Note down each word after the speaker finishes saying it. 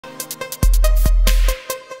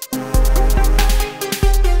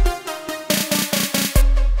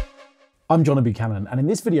I'm Jono Buchanan, and in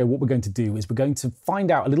this video what we're going to do is we're going to find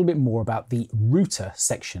out a little bit more about the router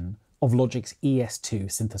section of Logic's ES2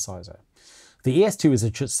 synthesizer. The ES2 is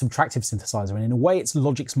a subtractive synthesizer, and in a way it's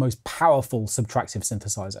Logic's most powerful subtractive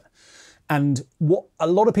synthesizer. And what a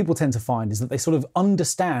lot of people tend to find is that they sort of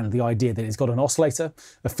understand the idea that it's got an oscillator,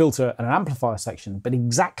 a filter, and an amplifier section, but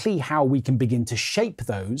exactly how we can begin to shape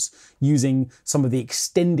those using some of the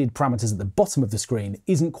extended parameters at the bottom of the screen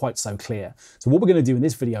isn't quite so clear. So what we're going to do in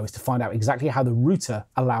this video is to find out exactly how the router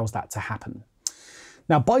allows that to happen.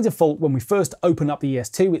 Now, by default, when we first open up the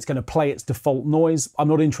ES2, it's going to play its default noise. I'm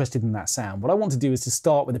not interested in that sound. What I want to do is to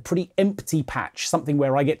start with a pretty empty patch, something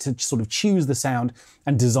where I get to sort of choose the sound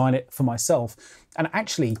and design it for myself. And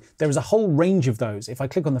actually, there is a whole range of those. If I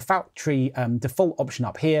click on the factory default option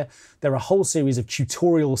up here, there are a whole series of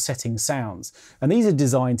tutorial setting sounds. And these are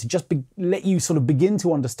designed to just let you sort of begin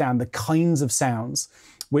to understand the kinds of sounds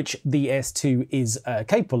which the ES2 is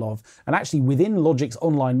capable of. And actually within Logic's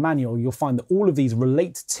online manual, you'll find that all of these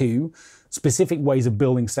relate to specific ways of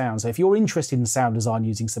building sound. So if you're interested in sound design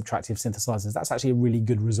using subtractive synthesizers, that's actually a really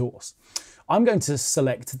good resource. I'm going to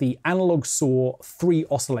select the analog saw 3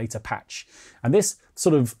 oscillator patch. And this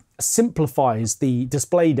sort of simplifies the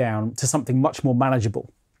display down to something much more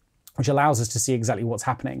manageable, which allows us to see exactly what's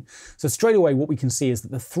happening. So straight away, what we can see is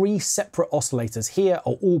that the 3 separate oscillators here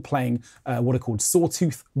are all playing what are called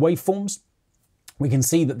sawtooth waveforms. We can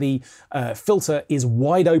see that the filter is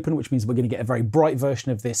wide open, which means we're going to get a very bright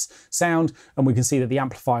version of this sound. And we can see that the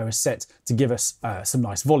amplifier is set to give us some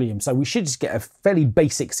nice volume. So we should just get a fairly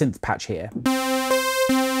basic synth patch here.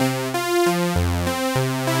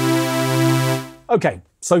 Okay,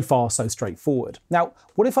 so far so straightforward. Now,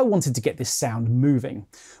 what if I wanted to get this sound moving?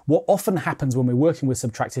 What often happens when we're working with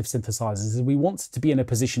subtractive synthesizers is we want to be in a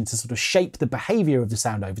position to sort of shape the behavior of the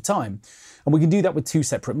sound over time. And we can do that with 2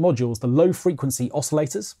 separate modules, the low frequency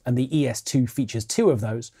oscillators, and the ES2 features 2 of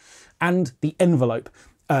those, and the envelope,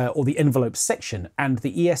 or the envelope section, and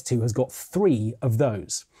the ES2 has got 3 of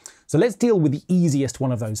those. So let's deal with the easiest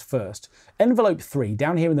one of those first. Envelope 3,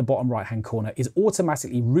 down here in the bottom right-hand corner, is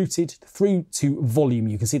automatically routed through to volume.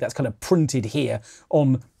 You can see that's kind of printed here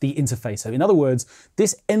on the interface. So in other words,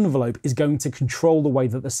 this envelope is going to control the way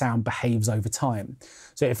that the sound behaves over time.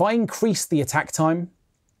 So if I increase the attack time,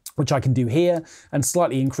 which I can do here, and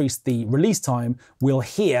slightly increase the release time, we'll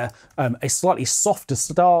hear a slightly softer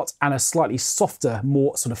start and a slightly softer,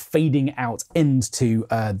 more sort of fading out end to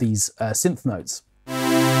these synth notes.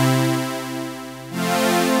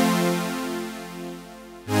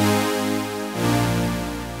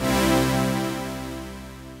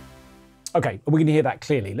 Okay, we can hear that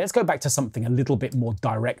clearly. Let's go back to something a little bit more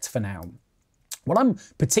direct for now. What I'm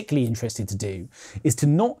particularly interested to do is to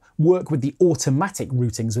not work with the automatic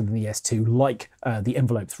routings within the ES2, like the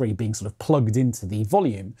envelope 3 being sort of plugged into the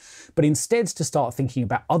volume, but instead to start thinking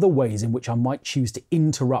about other ways in which I might choose to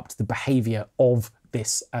interrupt the behavior of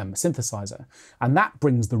this synthesizer. And that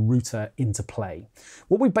brings the router into play.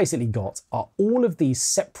 What we've basically got are all of these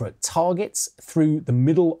separate targets through the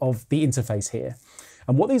middle of the interface here.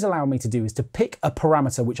 And what these allow me to do is to pick a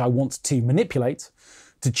parameter which I want to manipulate,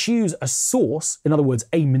 to choose a source, in other words,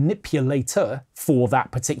 a manipulator for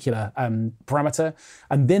that particular parameter,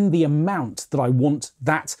 and then the amount that I want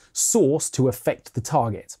that source to affect the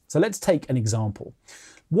target. So let's take an example.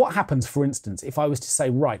 What happens, for instance, if I was to say,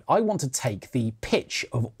 right, I want to take the pitch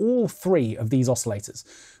of all 3 of these oscillators,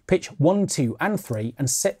 pitch 1, 2, and 3, and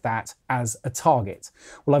set that as a target.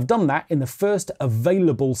 Well, I've done that in the first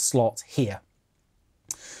available slot here.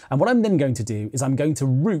 And what I'm then going to do is I'm going to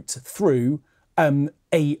route through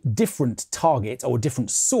a different target or a different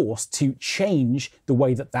source to change the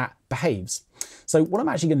way that that behaves. So what I'm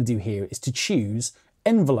actually going to do here is to choose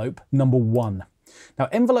envelope number 1. Now,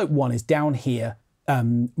 envelope 1 is down here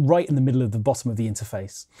right in the middle of the bottom of the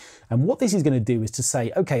interface. And what this is going to do is to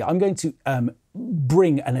say, okay, I'm going to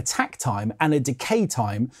bring an attack time and a decay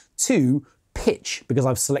time to pitch because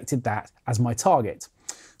I've selected that as my target.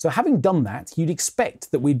 So having done that, you'd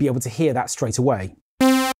expect that we'd be able to hear that straight away.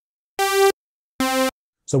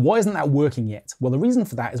 So why isn't that working yet? Well, the reason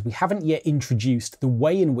for that is we haven't yet introduced the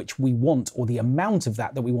way in which we want, or the amount of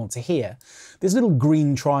that we want to hear. This little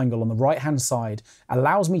green triangle on the right-hand side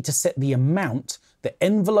allows me to set the amount that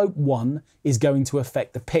envelope 1 is going to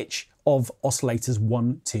affect the pitch of oscillators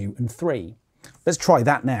 1, 2, and 3. Let's try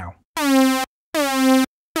that now.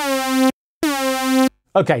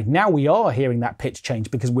 Okay, now we are hearing that pitch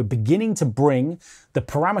change because we're beginning to bring the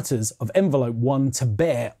parameters of envelope 1 to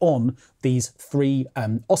bear on these 3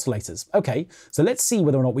 oscillators. Okay, so let's see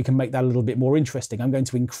whether or not we can make that a little bit more interesting. I'm going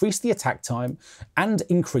to increase the attack time and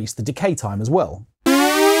increase the decay time as well.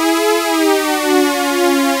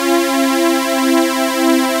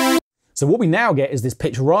 So what we now get is this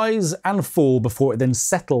pitch rise and fall before it then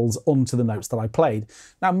settles onto the notes that I played.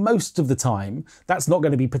 Now, most of the time, that's not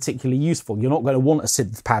going to be particularly useful. You're not going to want a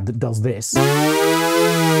synth pad that does this. It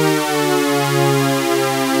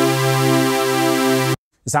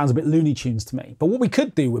sounds a bit Looney Tunes to me. But what we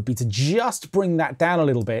could do would be to just bring that down a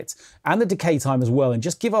little bit, and the decay time as well, and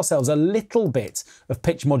just give ourselves a little bit of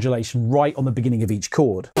pitch modulation right on the beginning of each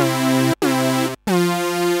chord.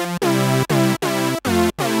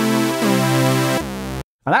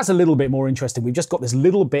 And that's a little bit more interesting. We've just got this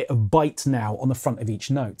little bit of bite now on the front of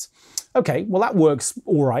each note. Okay, well that works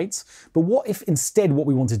all right, but what if instead what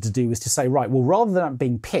we wanted to do is to say, right, well rather than that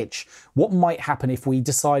being pitch, what might happen if we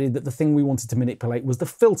decided that the thing we wanted to manipulate was the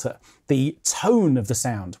filter, the tone of the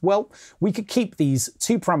sound? Well, we could keep these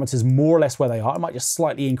two parameters more or less where they are. I might just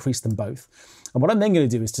slightly increase them both. And what I'm then going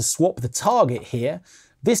to do is to swap the target here,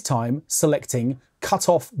 this time selecting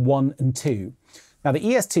cutoff 1 and 2. Now the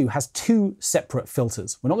ES2 has two separate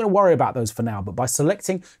filters. We're not going to worry about those for now, but by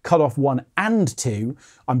selecting cutoff 1 and 2,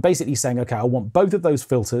 I'm basically saying, okay, I want both of those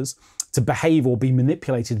filters to behave or be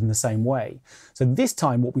manipulated in the same way. So this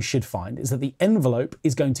time what we should find is that the envelope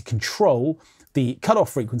is going to control the cutoff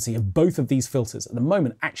frequency of both of these filters. At the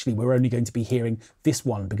moment, actually, we're only going to be hearing this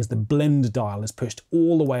one because the blend dial is pushed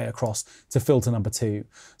all the way across to filter number 2.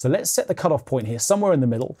 So let's set the cutoff point here somewhere in the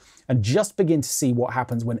middle and just begin to see what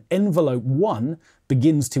happens when envelope 1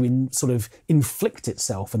 begins to sort of inflict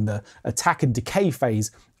itself, and the attack and decay phase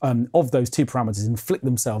of those two parameters inflict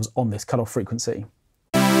themselves on this cutoff frequency.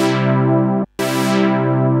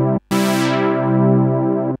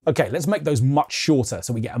 Okay, let's make those much shorter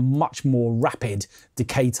so we get a much more rapid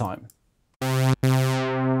decay time.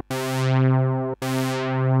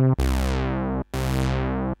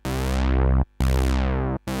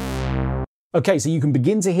 Okay, so you can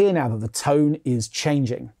begin to hear now that the tone is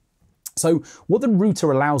changing. So what the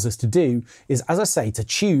router allows us to do is, as I say, to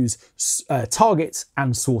choose targets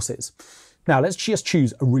and sources. Now let's just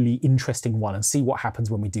choose a really interesting one and see what happens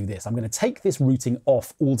when we do this. I'm going to take this routing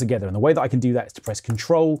off altogether, and the way that I can do that is to press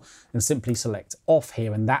Control and simply select off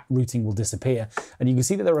here, and that routing will disappear. And you can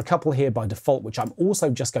see that there are a couple here by default which I'm also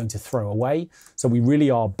just going to throw away. So we really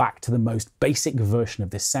are back to the most basic version of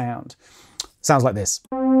this sound. Sounds like this.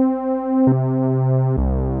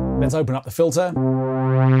 Let's open up the filter.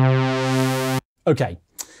 Okay.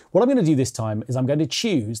 What I'm going to do this time is I'm going to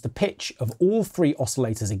choose the pitch of all three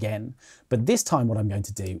oscillators again, but this time what I'm going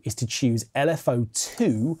to do is to choose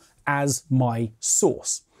LFO2 as my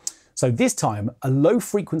source. So this time, a low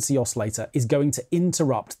frequency oscillator is going to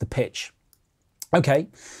interrupt the pitch. Okay,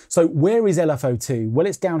 so where is LFO2? Well,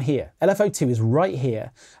 it's down here. LFO2 is right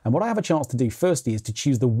here, and what I have a chance to do firstly is to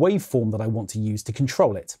choose the waveform that I want to use to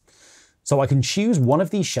control it. So I can choose one of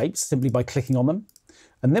these shapes simply by clicking on them.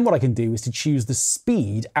 And then what I can do is to choose the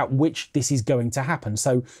speed at which this is going to happen.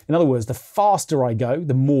 So in other words, the faster I go,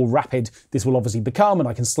 the more rapid this will obviously become, and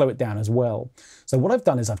I can slow it down as well. So what I've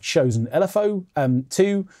done is I've chosen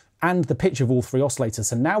LFO2 and the pitch of all three oscillators.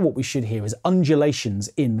 So now what we should hear is undulations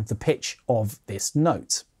in the pitch of this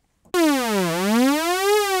note.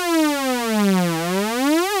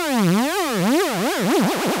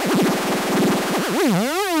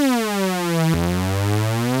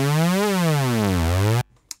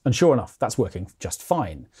 And sure enough, that's working just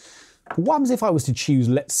fine. What happens if I was to choose,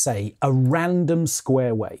 let's say, a random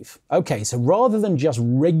square wave? Okay, so rather than just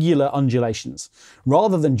regular undulations,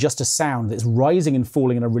 rather than just a sound that's rising and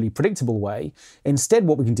falling in a really predictable way, instead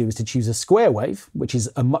what we can do is to choose a square wave, which is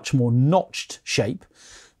a much more notched shape,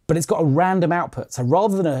 but it's got a random output. So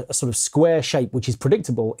rather than a sort of square shape, which is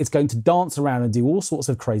predictable, it's going to dance around and do all sorts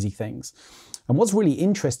of crazy things. And what's really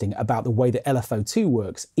interesting about the way that LFO2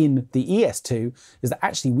 works in the ES2 is that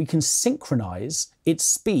actually we can synchronize its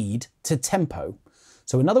speed to tempo.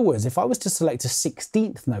 So in other words, if I was to select a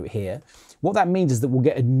 16th note here, what that means is that we'll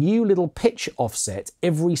get a new little pitch offset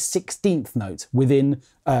every 16th note within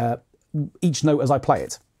each note as I play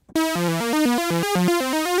it.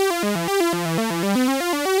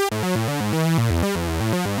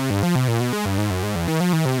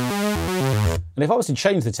 And if I was to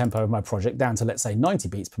change the tempo of my project down to, let's say, 90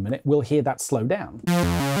 beats per minute, we'll hear that slow down.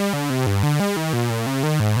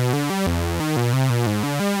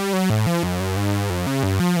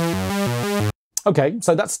 Okay,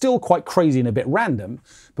 so that's still quite crazy and a bit random,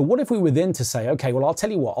 but what if we were then to say, okay, well, I'll tell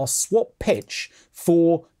you what, I'll swap pitch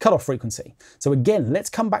for cutoff frequency. So again, let's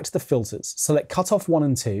come back to the filters, select cutoff 1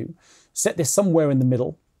 and 2, set this somewhere in the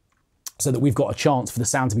middle, so that we've got a chance for the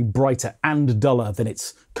sound to be brighter and duller than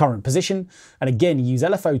its current position. And again, use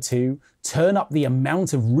LFO2, turn up the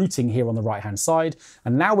amount of routing here on the right-hand side,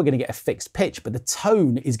 and now we're going to get a fixed pitch, but the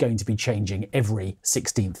tone is going to be changing every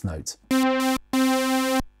 16th note.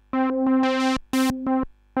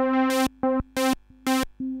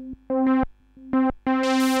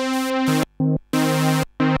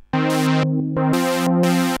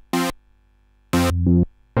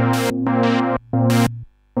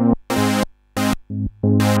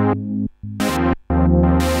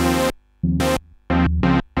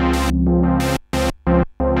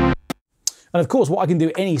 And of course, what I can do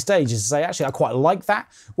at any stage is to say, actually, I quite like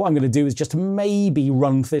that. What I'm going to do is just maybe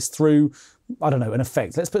run this through, I don't know, an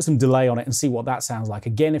effect. Let's put some delay on it and see what that sounds like.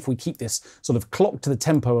 Again, if we keep this sort of clocked to the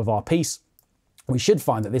tempo of our piece, we should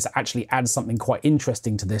find that this actually adds something quite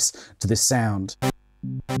interesting to this sound.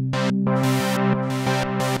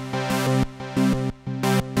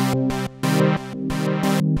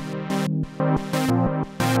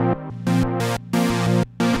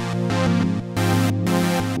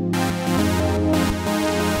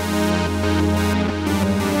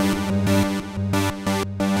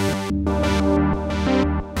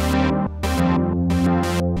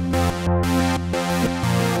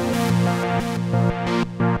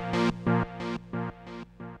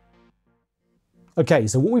 Okay,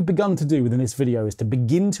 so what we've begun to do within this video is to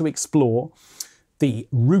begin to explore the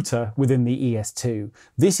router within the ES2.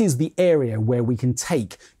 This is the area where we can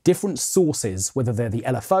take different sources, whether they're the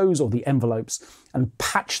LFOs or the envelopes, and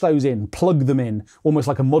patch those in, plug them in, almost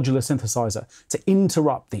like a modular synthesizer, to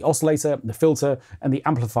interrupt the oscillator, the filter, and the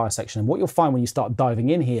amplifier section. And what you'll find when you start diving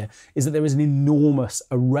in here is that there is an enormous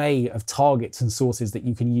array of targets and sources that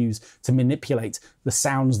you can use to manipulate the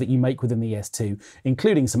sounds that you make within the ES2,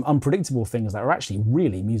 including some unpredictable things that are actually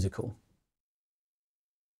really musical.